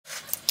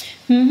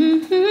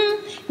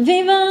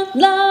Viva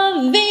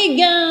la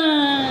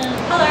Vegan!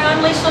 Hello,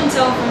 I'm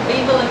Leigh-Chantelle from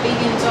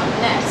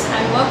VivaLaVegan.net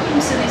and welcome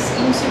to this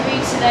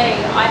interview today.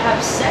 I have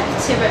Seth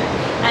Tibbott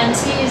and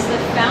he is the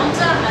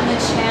founder and the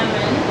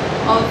chairman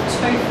of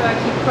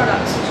Tofurky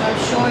products, which I'm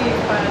sure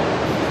you've heard of.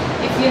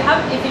 If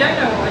you don't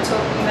know what we're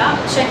talking about,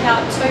 check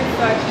out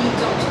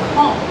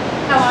Tofurky.com.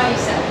 How are you,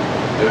 Seth?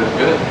 Doing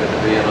good. Good to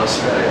be in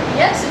Australia.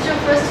 Yes, it's your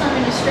first time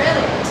in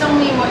Australia. Tell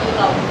me what you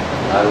love.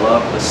 I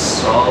love the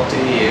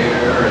salty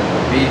air and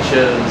the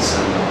beaches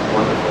and the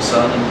wonderful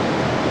sun. And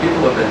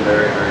people have been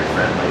very, very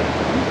friendly.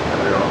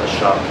 All the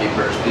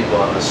shopkeepers, people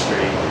on the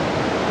street.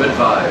 Good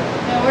vibe.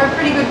 Yeah, we're a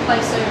pretty good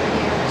place over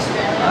here in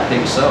Australia. I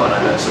think so, and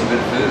I had some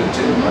good food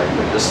too. Like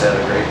we just had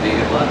a great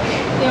vegan lunch.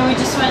 Yeah, we're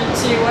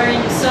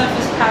in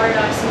Surfers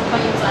Paradise in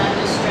Queensland,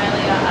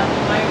 Australia at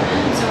the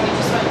moment. So we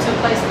just went to a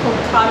place called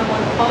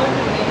Cardamom Pod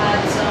and we had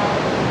some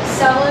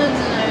salads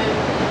and a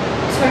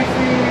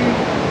tofu,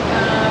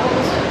 what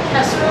was it?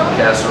 Casserole?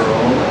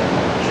 Casserole and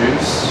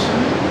juice.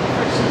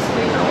 Which is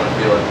good. I'm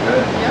feeling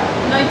good.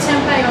 Yeah. No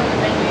tempeh on the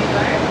menu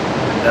though.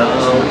 No,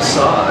 we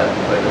saw it,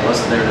 but it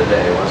wasn't there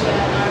today, was it?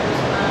 Yeah, no, it was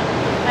not.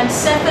 And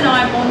Seth and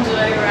I bonded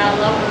over our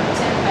love of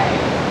tempeh.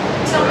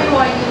 Tell me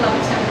why you love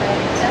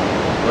tempeh, Seth.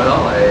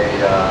 Well, it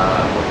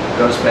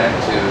goes back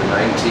to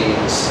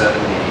 1978,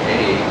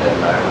 and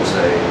I was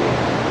a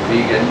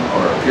vegan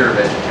or a pure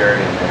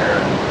vegetarian there.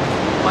 And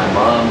my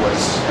mom was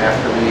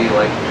after me,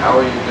 like,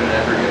 how are you going to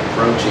ever get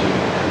protein?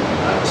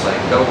 And I was like,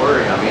 don't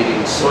worry, I'm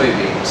eating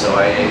soybeans. So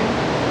I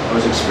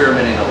was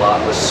experimenting a lot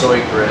with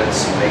soy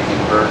grits and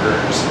making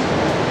burgers and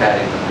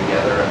patting them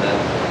together. And then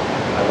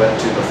I went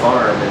to the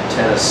farm in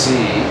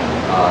Tennessee in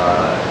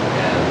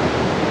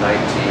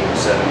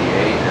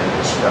 1978 and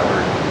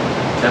discovered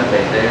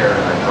tempeh there.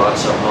 And I brought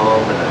some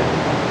home and I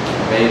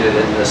made it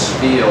in this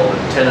field.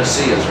 And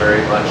Tennessee is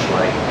very much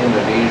like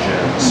Indonesia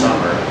in the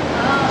summer.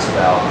 It's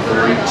about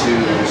 32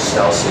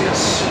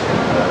 Celsius in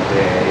a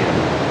day. And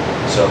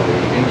so we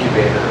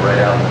incubated it right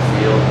out in the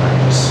field, and I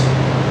just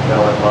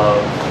fell in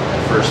love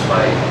at first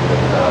bite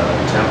with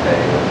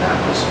tempeh, and that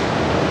was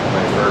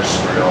my first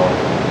real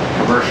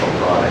commercial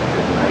product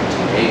in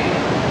 1980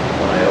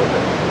 when I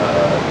opened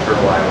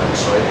Turtle Island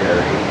Soy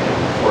Dairy in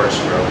Forest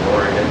Grove,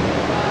 Oregon,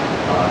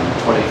 on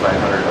 $2,500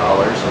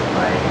 of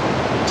my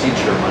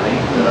teacher money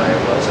that I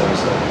was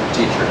a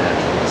teacher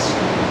naturalist.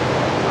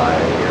 I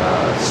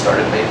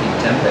started making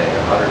tempeh,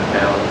 100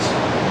 pounds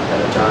at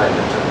a time.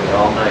 It took me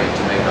all night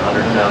to make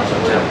 100 pounds of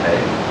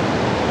tempeh.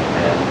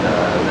 And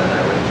then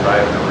I would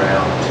drive it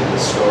around to the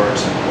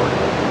stores in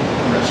Portland,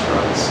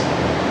 restaurants.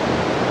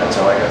 That's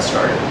how I got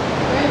started.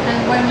 Great.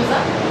 And when was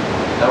that?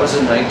 That was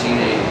in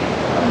 1980,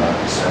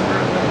 December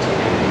of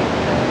 1980.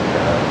 And,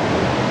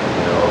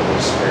 it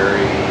was a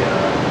very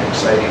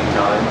exciting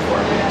time for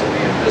me to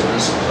be in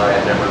business because I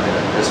had never been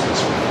in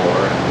business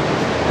before and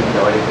didn't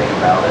know anything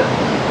about it.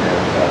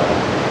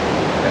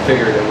 And I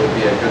figured it would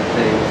be a good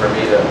thing for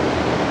me to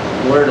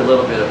learn a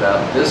little bit about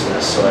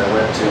business, so I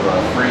went to a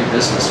free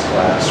business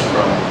class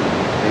from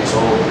these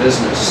old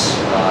business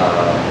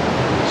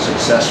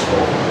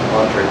successful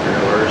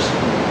entrepreneurs,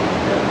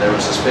 and there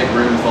was this big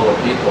room full of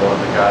people,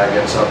 and the guy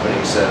gets up and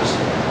he says,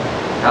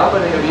 how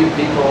many of you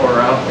people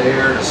are out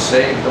there to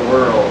save the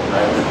world? And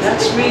I went,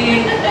 that's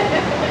me!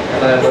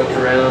 And I looked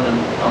around and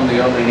I'm the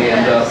only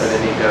hand up, and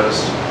then he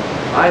goes,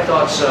 I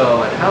thought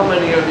so, and how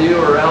many of you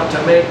are out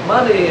to make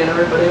money? And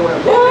everybody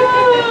went,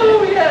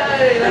 whoa,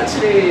 yay, that's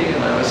me.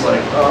 And I was like,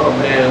 oh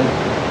man,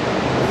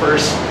 the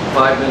first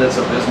 5 minutes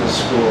of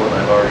business school and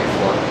I've already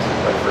flunked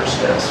my first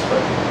test. But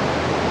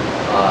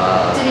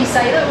did he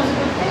say that was a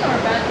good thing or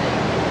a bad thing?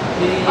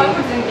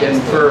 He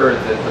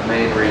inferred that the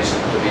main reason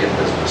to be in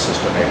business is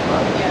to make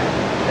money.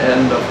 Yeah.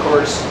 And of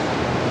course,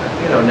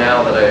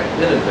 now that I've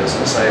been in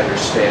business, I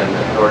understand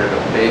that in order to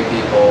pay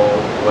people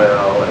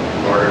well and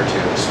in order to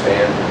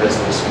expand your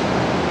business,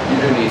 you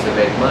do need to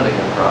make money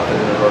and profit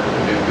in order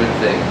to do good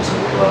things. And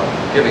we love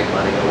giving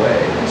money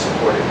away and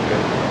supporting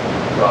good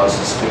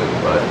causes too.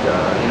 But,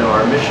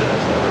 our mission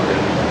has never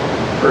been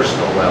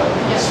personal wealth.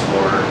 It's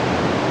more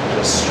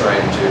just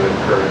trying to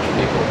encourage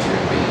people to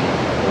be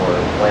more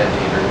plant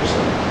eaters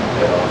and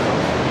get off of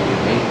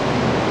eating meat.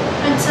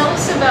 And tell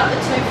us about the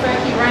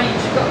Tofurky range.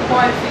 You've got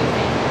quite a few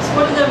things.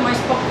 What are the most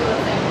popular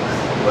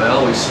things?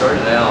 Well, we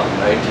started out in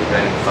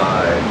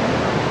 1995.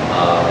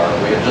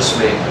 We had just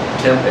made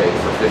tempeh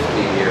for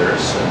 15 years,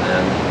 and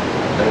then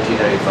in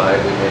 1995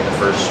 we made the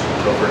first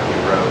Tofurky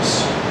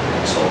roast.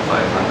 We sold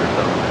 500 of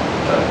them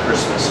at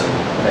Christmas and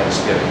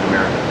Thanksgiving,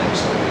 American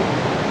Thanksgiving.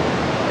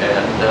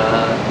 And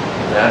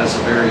that is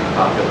a very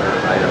popular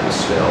item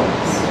still.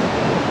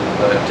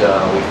 But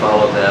we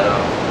followed that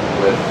up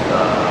with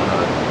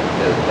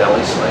the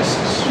deli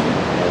slices.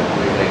 And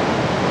we make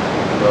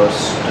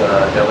most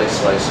deli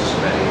slices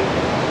of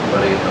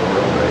anybody in the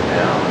world right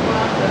now.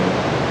 And then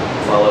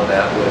follow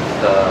that with,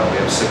 we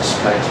have 6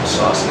 kinds of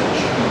sausage,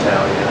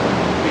 Italian,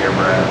 beer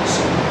brats,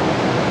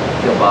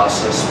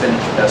 kielbasa,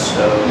 spinach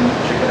pesto,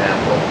 chicken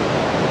apple,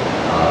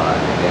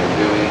 and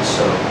andouille.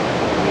 So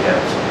we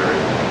have some very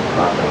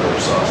popular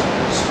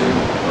sausages too.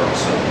 We're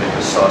also the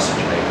biggest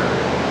sausage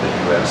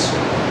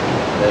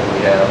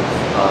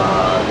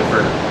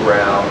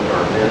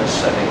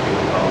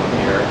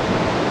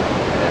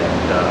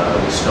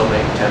still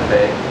make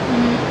tempeh,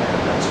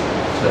 and that's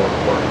still a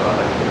core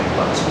product. We make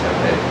lots of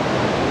tempeh.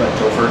 But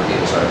Tofurky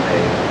is our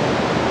main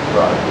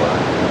product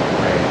line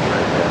range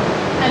right now.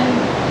 And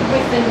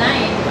with the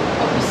name,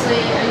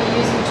 obviously, are you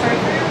using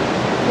tofu?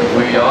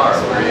 We are.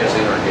 We're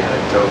using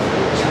organic tofu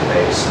as the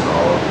base in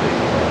all of the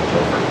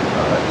Tofurky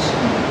products.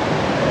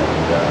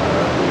 And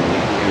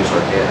we use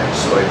organic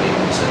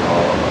soybeans in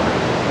all of our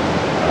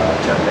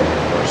tempeh,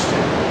 of course,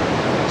 too.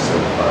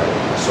 Certified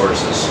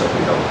sources, so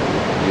we don't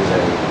use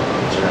any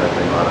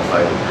genetically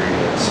modified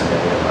ingredients in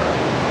any of our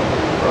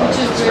products.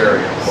 Which is It's good,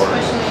 very important.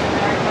 especially in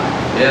America.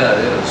 Yeah,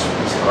 it is.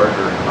 It's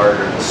harder and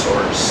harder to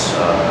source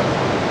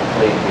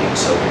clean meat,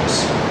 so we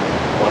just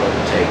wanted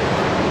to take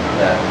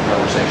that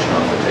conversation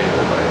off the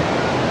table. Right?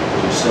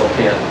 We still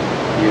can't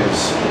use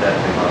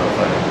genetically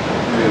modified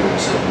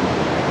foods in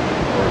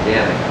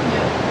organic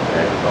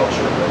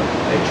agriculture, but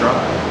they try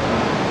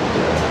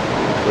to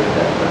include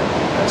that, but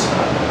that's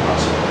not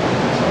possible.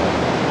 So.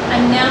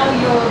 And now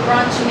you're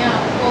branching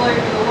out all over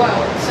the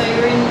world. So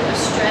you're in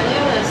Australia.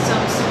 There's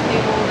some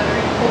people that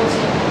are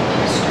importing in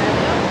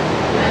Australia,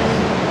 and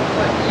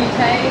what,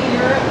 UK,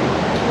 Europe,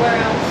 where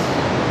else?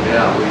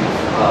 Yeah, we've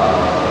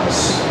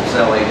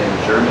selling in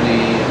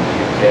Germany, and the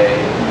UK,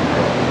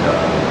 and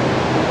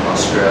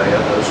Australia.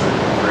 Those are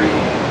the three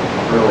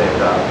early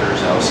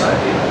adopters outside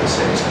the United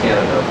States.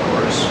 Canada, of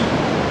course,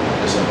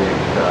 is a big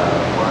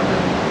one.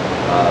 And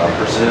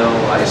Brazil,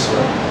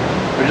 Iceland.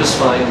 We just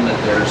find that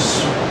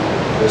there's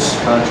this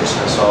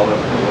consciousness all over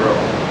the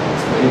world.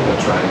 People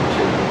trying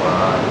to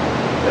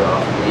get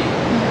off meat.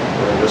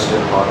 We were just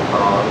in Hong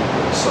Kong.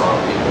 We saw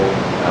people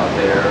out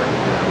there,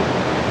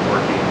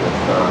 working with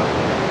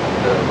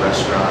the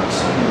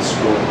restaurants and the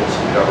schools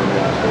and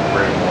government to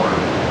bring more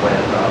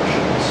plant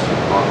options to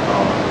Hong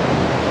Kong.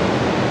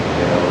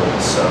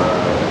 It's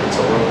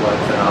a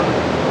worldwide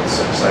phenomenon. It's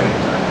an exciting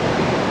time to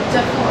be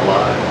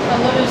alive. A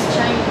lot has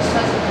changed,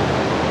 hasn't it?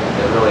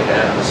 It really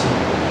has.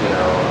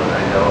 And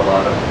I know a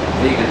lot of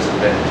vegans and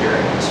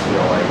vegetarians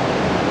feel like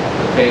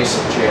the pace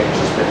of change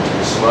has been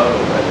too slow,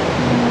 but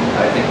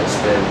I think it's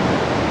been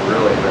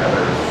really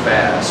rather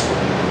fast when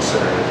you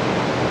consider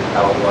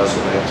how it was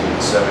in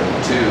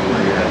 1972,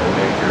 where you had to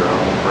make your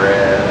own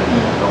bread and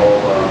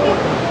canola,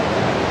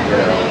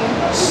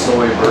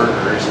 soy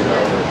burgers,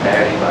 with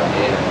patty by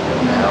hand.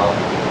 And now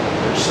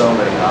there's so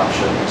many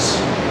options,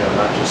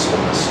 not just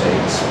in the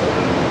States, but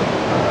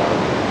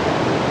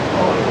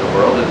all over the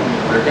world, and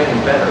they're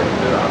getting better and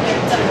good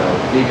options.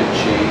 Vegan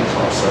cheese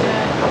also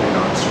coming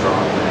on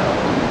strong now.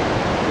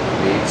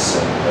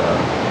 Meats and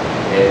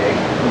egg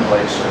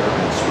replacer.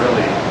 It's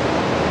really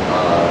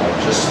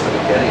just the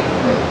beginning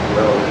of a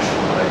revolution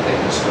that I think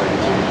is going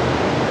to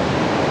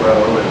grow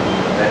in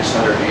the next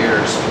 100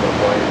 years to the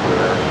point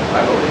where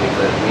I believe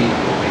that meat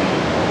will be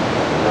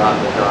not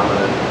the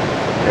dominant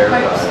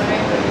paradigm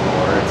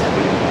anymore. It will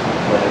be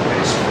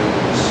plant-based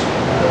foods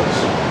because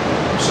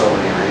of so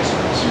many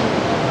reasons.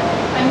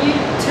 And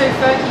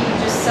Tofurky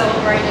just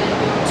celebrated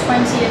your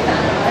 20th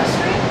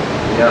anniversary.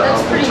 Yeah,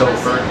 that's pretty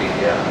Tofurky,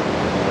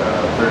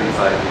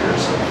 35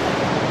 years of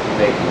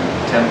making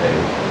tempeh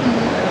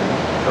and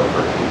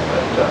Tofurky.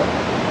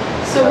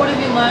 So what have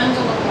you learned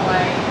along the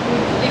way?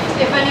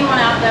 If anyone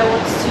out there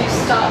wants to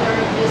start their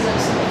own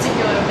business, in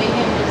particular a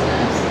vegan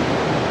business,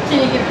 can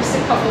you give us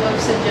a couple of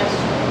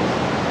suggestions?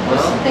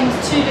 Some things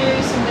to do,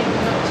 some things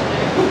not to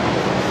do.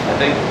 I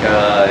think,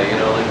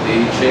 like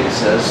the Ching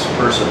says,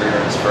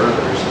 perseverance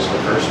furthers is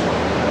the first one.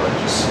 It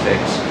just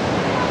takes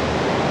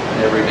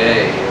every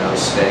day,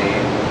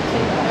 staying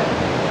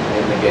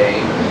in the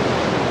game,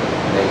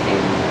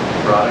 making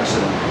products,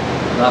 and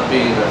not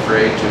being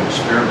afraid to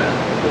experiment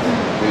with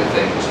new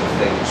things if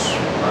things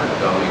aren't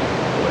going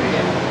the way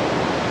you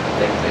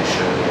think they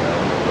should.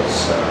 It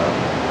was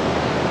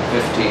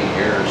 15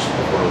 years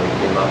before we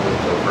came up with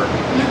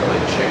Tofurky, which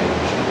really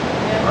changed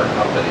our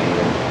company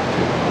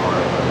into more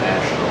of a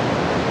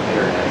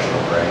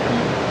international brand.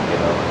 We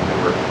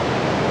were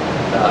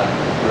not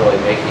really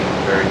making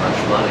very much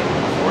money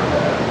before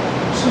that.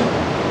 So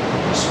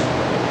just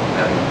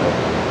having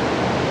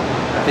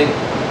I think,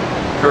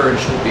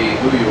 courage to be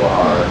who you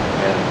are,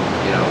 and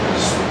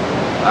because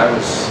I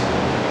was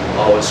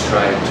always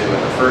trying to,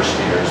 in the first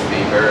years,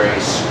 be very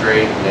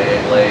straight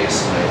and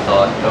laced, and I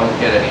thought, don't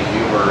get any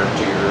humor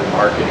into your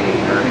marketing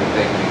or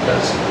anything,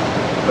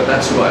 but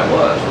that's who I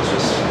was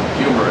this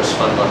humorous,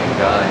 fun-loving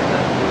guy, and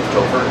then with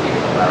Tofurky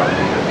it allowed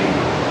me to be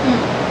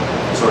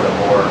sort of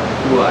more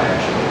who I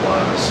actually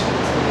was.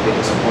 I think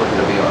it's important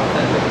to be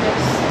authentic.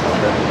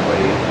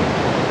 Authentically,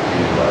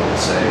 I would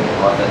say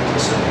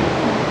authenticity.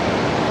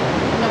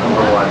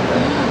 Number one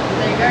thing.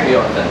 There you go. Be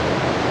authentic.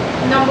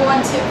 Number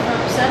one tip from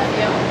Seth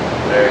here.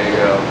 There you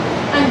go.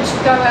 And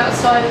go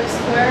outside of the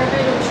square a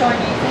bit or try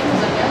new things,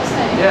 I guess.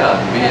 Yeah,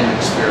 being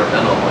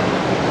experimental and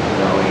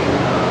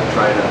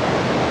trying to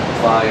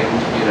find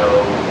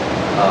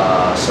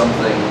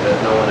something that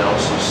no one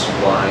else is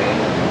supplying.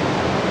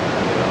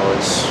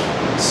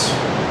 It's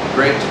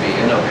great to be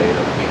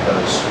innovative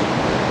because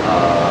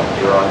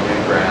you're on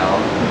new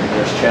ground.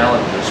 There's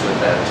challenges with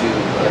that too,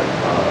 but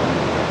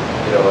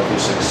if you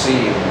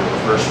succeed, you're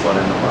the first one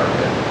in the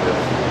market with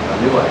a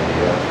new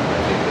idea. I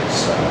think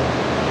it's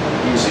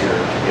easier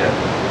to get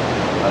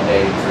a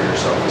name for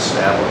yourself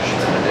established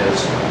than it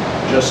is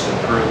just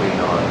improving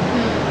on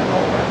an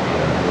old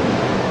idea.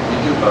 You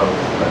do both,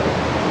 but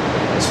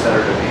it's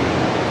better to be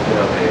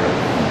innovative,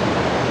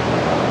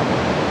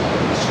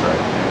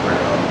 strike new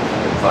ground,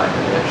 and find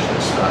a niche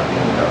that's not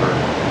being covered.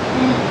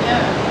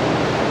 Yeah.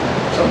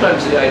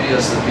 Sometimes the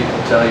ideas that people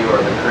tell you are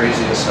the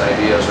craziest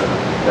ideas are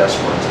the best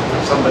ones.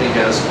 If somebody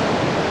has,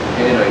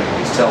 you can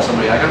tell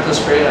somebody, I got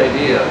this great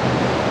idea,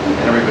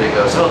 and everybody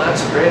goes, oh,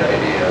 that's a great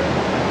idea.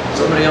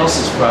 Somebody else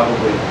has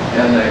probably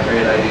had that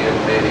great idea, and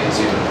maybe is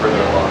even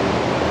further along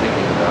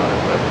thinking about it.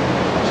 But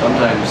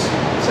sometimes,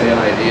 say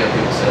an idea,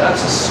 people say, that's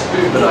a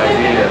stupid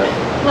idea.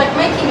 Like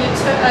making a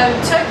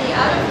turkey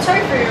out of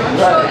tofu. I'm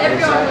sure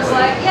everyone was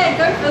like, yeah,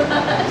 go for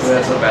that.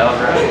 That's about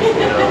right.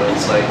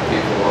 It's like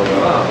people will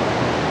go, oh,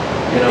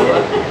 you know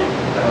what?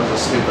 That was a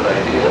stupid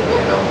idea.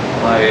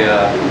 My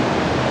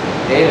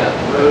aunt,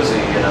 Rosie,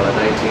 in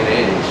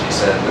 1980, she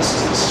said, this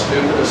is the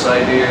stupidest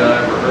idea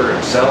I ever heard.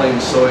 Selling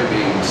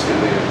soybeans to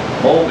the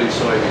moldy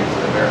soybeans to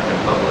the American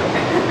public.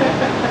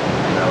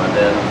 And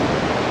then,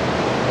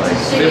 like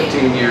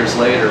 15 years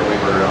later, we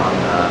were on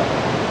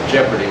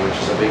Jeopardy, which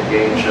is a big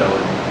game show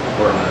in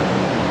Portland.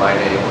 And my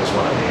name was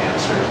one of the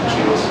answers, and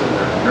she was in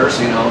her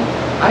nursing home.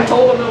 I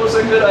told him it was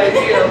a good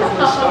idea from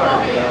the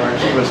start. And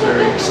she was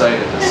very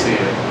excited to see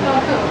it.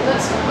 Oh, cool.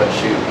 That's cool. But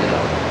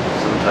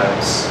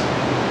sometimes,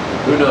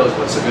 who knows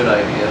what's a good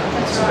idea?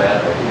 It's a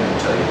bad idea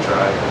until you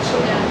try it. So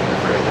don't be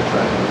afraid to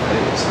try new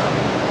things. There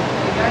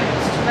you go.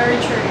 It's very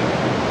true.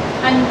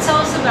 And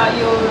tell us about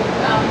your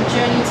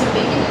journey to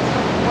veganism.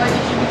 Why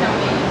did you become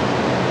vegan?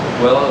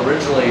 Well,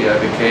 originally I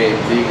became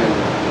vegan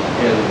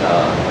in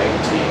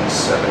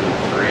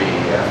 1973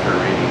 after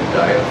reading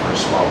Diet for a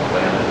Small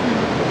Planet,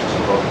 which is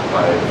a book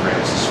by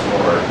Frances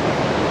Ford.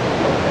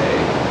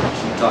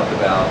 She talked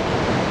about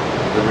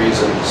the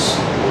reasons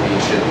we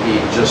should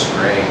eat just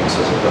grains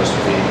as opposed to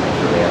feeding them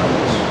to the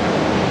animals.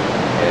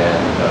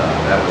 And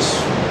that was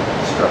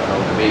struck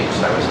home to me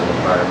because I was an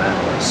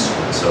environmentalist.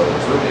 And so it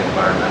was really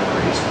environmental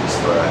reasons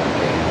that I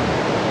became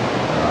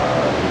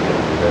vegan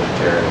and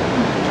vegetarian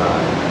at the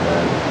time. And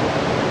then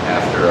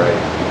after I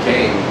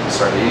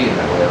started eating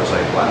that way, I was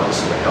like, wow,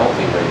 this is a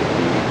healthy way to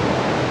eat.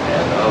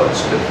 And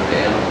it's good for the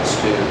animals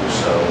too.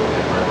 So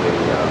it really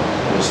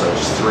was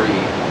those three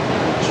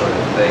sort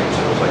of things.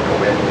 It was like a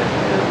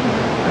win-win-win,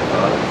 I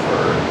thought,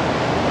 for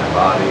my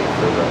body,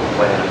 for the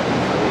planet,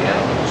 and for the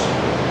animals.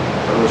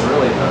 But it was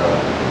really the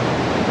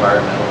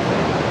environmental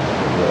thing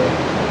that really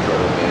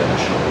drove me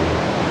initially.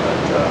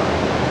 But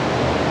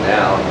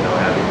now,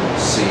 having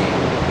seen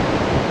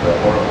the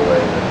horrible way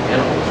that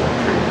animals are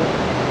treated,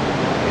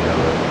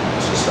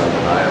 it's just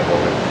undeniable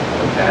that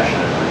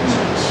compassionate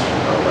reasons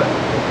are what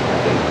I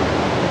think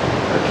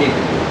are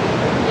keeping me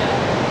vegan. Yeah.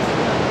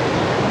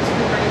 That's a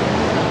good reason.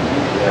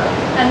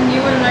 Yeah. And you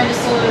would have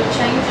noticed a lot of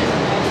changes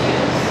in those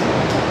years.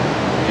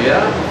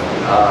 Yeah.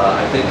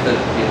 I think that,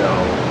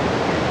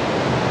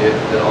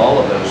 that all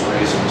of those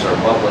reasons are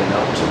bubbling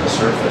up to the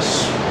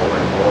surface more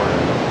and more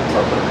in the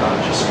public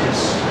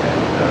consciousness.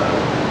 And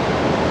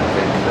I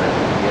think that,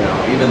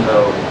 even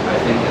though I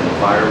think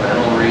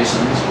environmental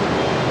reasons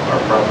are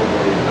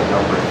probably the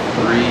number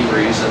 3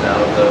 reason out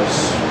of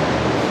those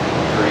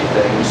 3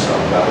 things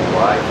about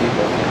why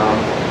people become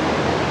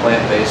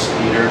plant-based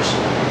eaters,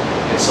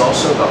 it's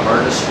also the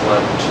hardest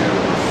one to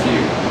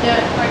refute. Yeah,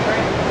 I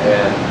agree.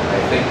 And I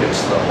think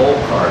it's the whole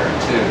card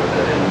too,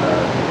 that in the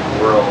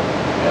world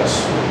as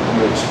it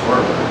moves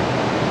forward,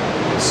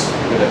 it's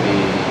going to be,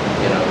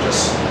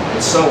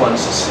 it's so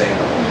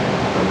unsustainable,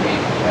 the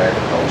meat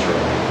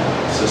agricultural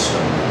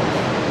system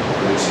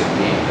producing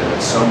meat, and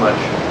it's so much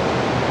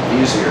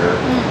easier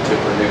to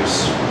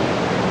produce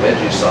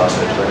veggie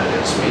sausage than it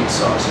is meat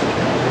sausage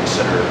when you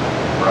consider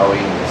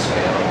growing this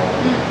animal,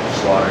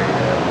 slaughtering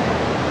them,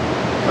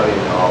 cutting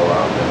it all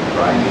up and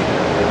grinding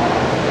it, and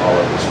all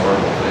of these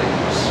horrible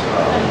things.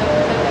 And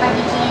the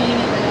packaging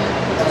and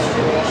the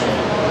distribution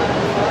and all that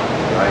as well.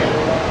 Right,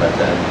 but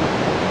then,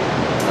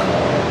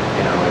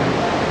 in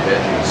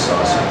veggie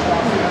sausage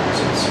and foods,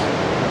 it's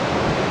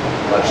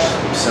much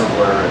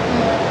simpler and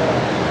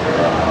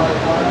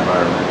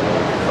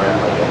environmentally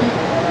friendly.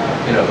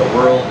 The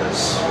world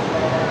is,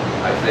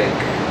 I think,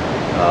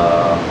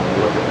 when you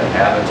look at the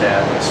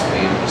habitat that's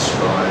being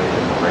destroyed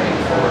in the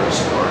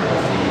rainforest in order to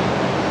feed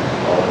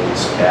all of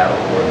these cattle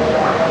and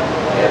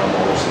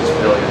animals, these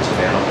billions of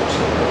animals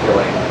that we're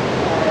killing,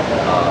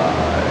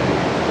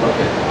 look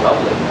at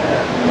doubling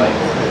that. Like,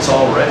 it's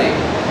already,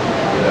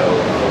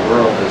 the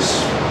world is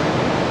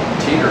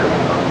teetering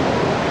on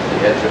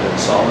the edge of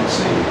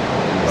insolvency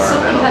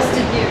environmentally. Something has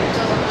to give,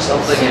 doesn't it?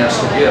 Something has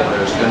to give.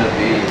 There's going to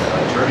be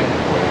a turning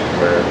point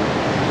where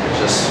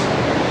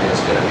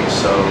it's going to be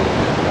so,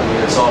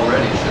 it's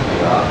already should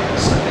be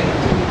obvious, I think,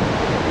 to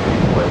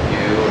what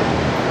you and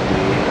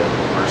me and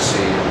we're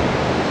seeing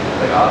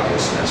the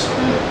obviousness of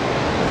the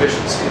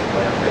efficiency of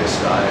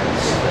plant-based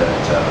diets, that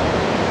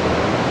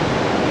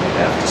you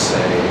have to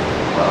say,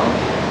 well,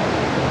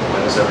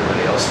 when is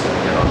everybody else going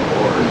to get on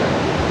board? And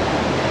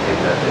I think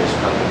that day's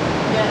coming.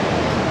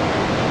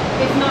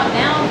 Yeah. If not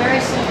now,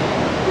 very soon.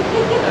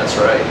 That's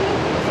right.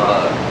 If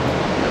not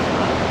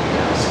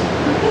now, soon.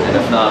 And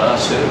if not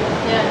us, who?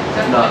 Yeah.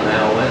 If not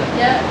now, when?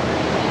 Yeah,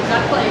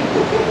 exactly.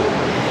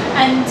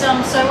 And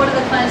so what are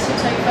the plans for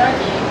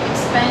Tofurky?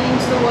 Expanding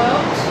to the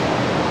world?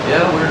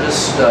 Yeah, we're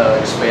just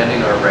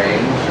expanding our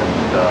range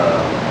and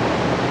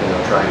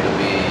trying to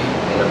be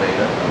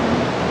innovative,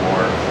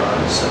 more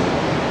fronts, and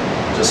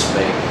just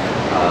make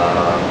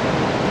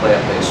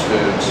plant-based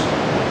foods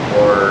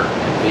more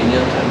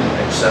convenient and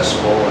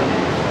accessible and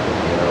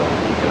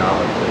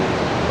economically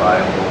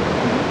viable,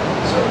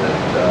 so that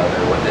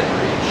they're within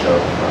reach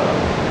of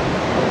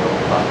the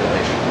world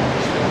population,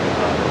 human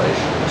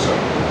population. So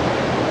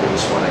we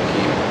just want to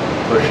keep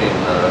pushing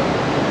the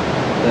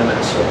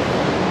limits of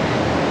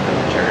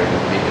vegetarian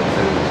and vegan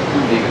foods.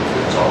 Vegan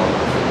foods, all of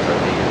our foods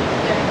are vegan.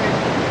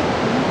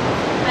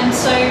 And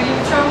so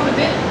you've travelled a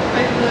bit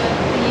over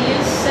the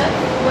years, Seth.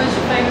 Where's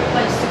your favourite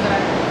place to go?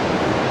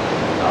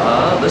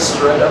 This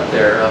is right up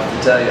there, I have to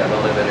tell you. I've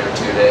only been here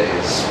 2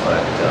 days,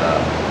 but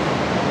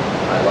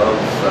I love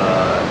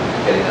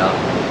getting out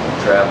and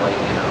traveling.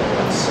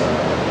 It's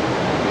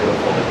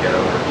beautiful to get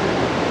over to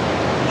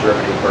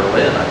Germany.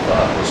 Berlin, I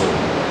thought, was a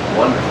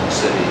wonderful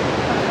city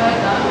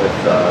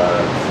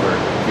for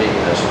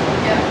veganism.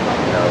 Yeah.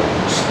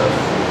 Just the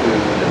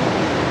food, and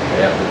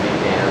they have the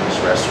Vegan's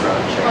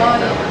restaurant chain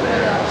over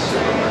there,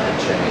 supermarket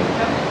chain.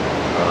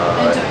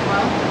 They're doing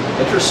well.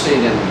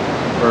 Interesting, in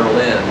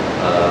Berlin,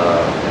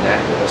 an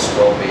activist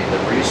told me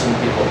the reason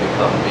people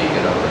become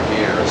vegan over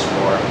here is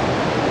more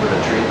for the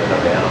treatment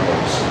of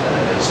animals than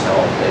it is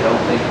health. They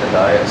don't think the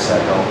diet's that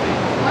healthy.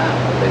 Wow.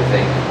 They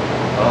think,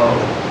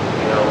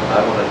 I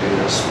want to do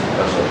this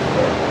because of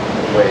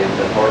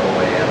the horrible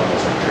way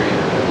animals are treated.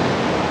 And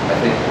I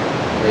think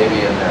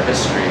maybe in their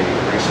history,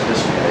 recent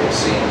history, they've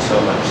seen so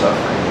much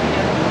suffering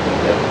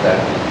that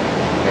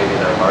maybe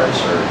their hearts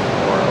are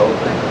more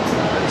open.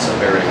 It's a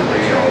very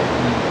real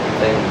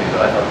thing to me,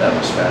 but I thought that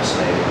was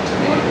fascinating to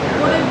me.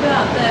 What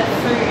about their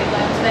food?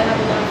 Like, do they have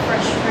a lot of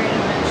fresh fruit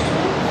and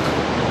vegetables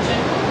in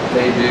general?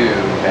 They do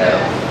have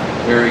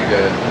very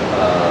good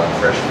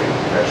fresh fruit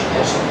and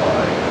vegetable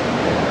supply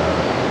in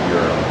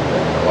Europe,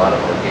 and a lot of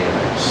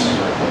organics.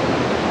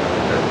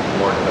 They're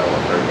more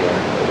developed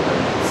organically than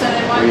so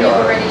they might we be are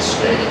already in the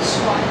eating States.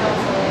 quite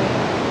healthily.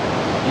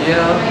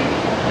 Yeah. Maybe.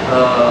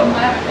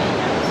 I haven't been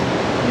yet.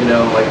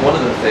 Like one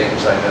of the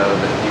things I know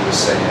that he was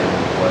saying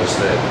was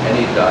that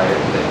any diet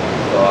that you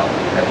thought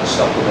you had to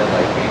supplement,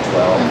 like B12,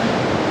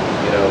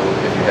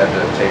 if you had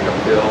to take a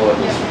pill, it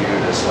was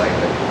viewed as like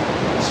an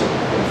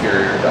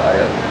inferior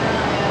diet.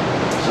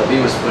 So he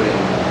was putting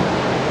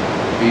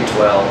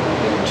B12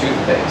 in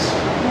toothpaste.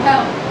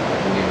 Wow.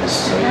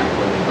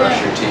 When you brush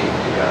your teeth,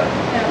 you got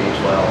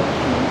B12.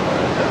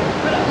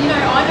 But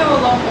I know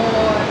a lot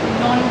more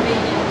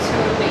non-vegans who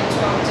are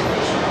B12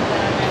 deficient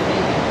than I know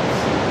vegans.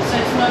 So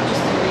it's not just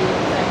a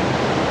vegan thing.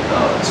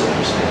 Oh, it's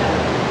interesting.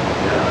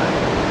 Yeah,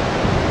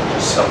 I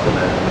just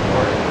supplement in the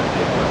morning and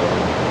take my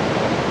little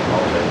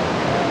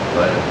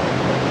multivitamin.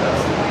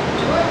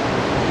 Do it.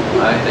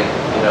 I think,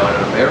 in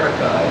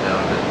America, I know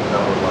that the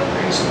number one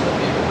reason that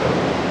people go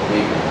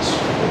vegan is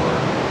for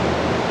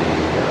the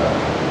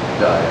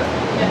diet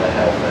and the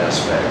health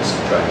aspects,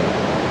 and trying to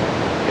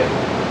get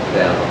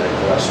down on their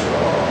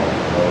cholesterol,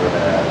 lower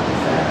that, and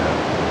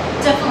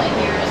fat. Definitely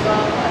here as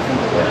well. I think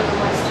a lot of the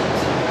Western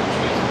sort of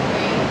countries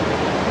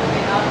will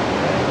be up.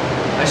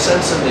 I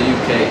sense in the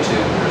UK too,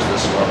 there's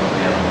this love of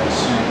animals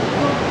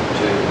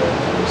too that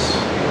is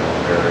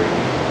very,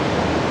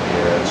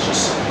 it's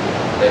just,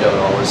 they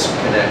don't always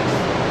connect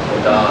the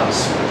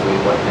dots between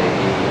what they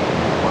eat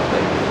and what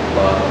they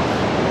love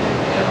in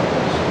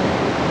animals.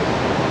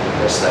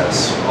 I guess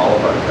that's all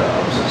of our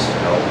jobs, is to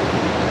help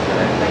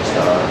connect those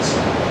dots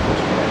and those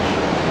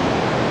connections.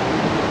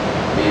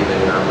 Be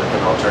there with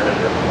an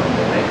alternative when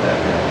they make that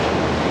connection.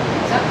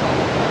 Exactly,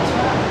 that's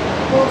right.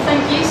 Well,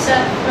 thank you,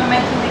 Seth, for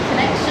making the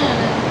connection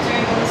and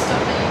doing all the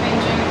stuff that you've been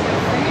doing with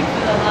your food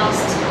for the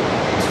last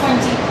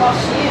 20 plus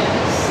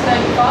years,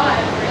 35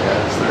 really.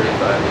 Yeah, it's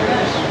 35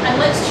 years. And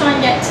let's try and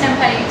get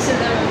tempeh to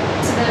the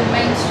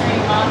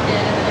mainstream market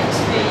in the next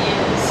few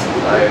years.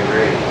 I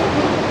agree.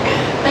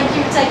 Thank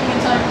you for taking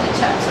the time to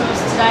chat to us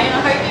today, and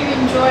I hope you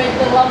enjoyed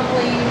the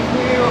lovely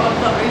view of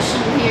the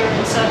ocean here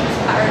in Surfers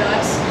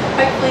Paradise.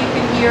 Hopefully you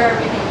can hear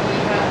everything we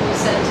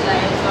said today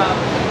as well.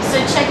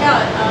 So check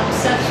out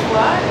Seth's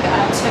work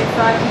at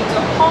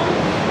tofurky.com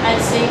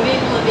and see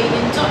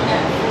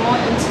vivalavegan.net for more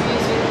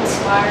interviews with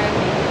inspiring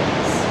vegan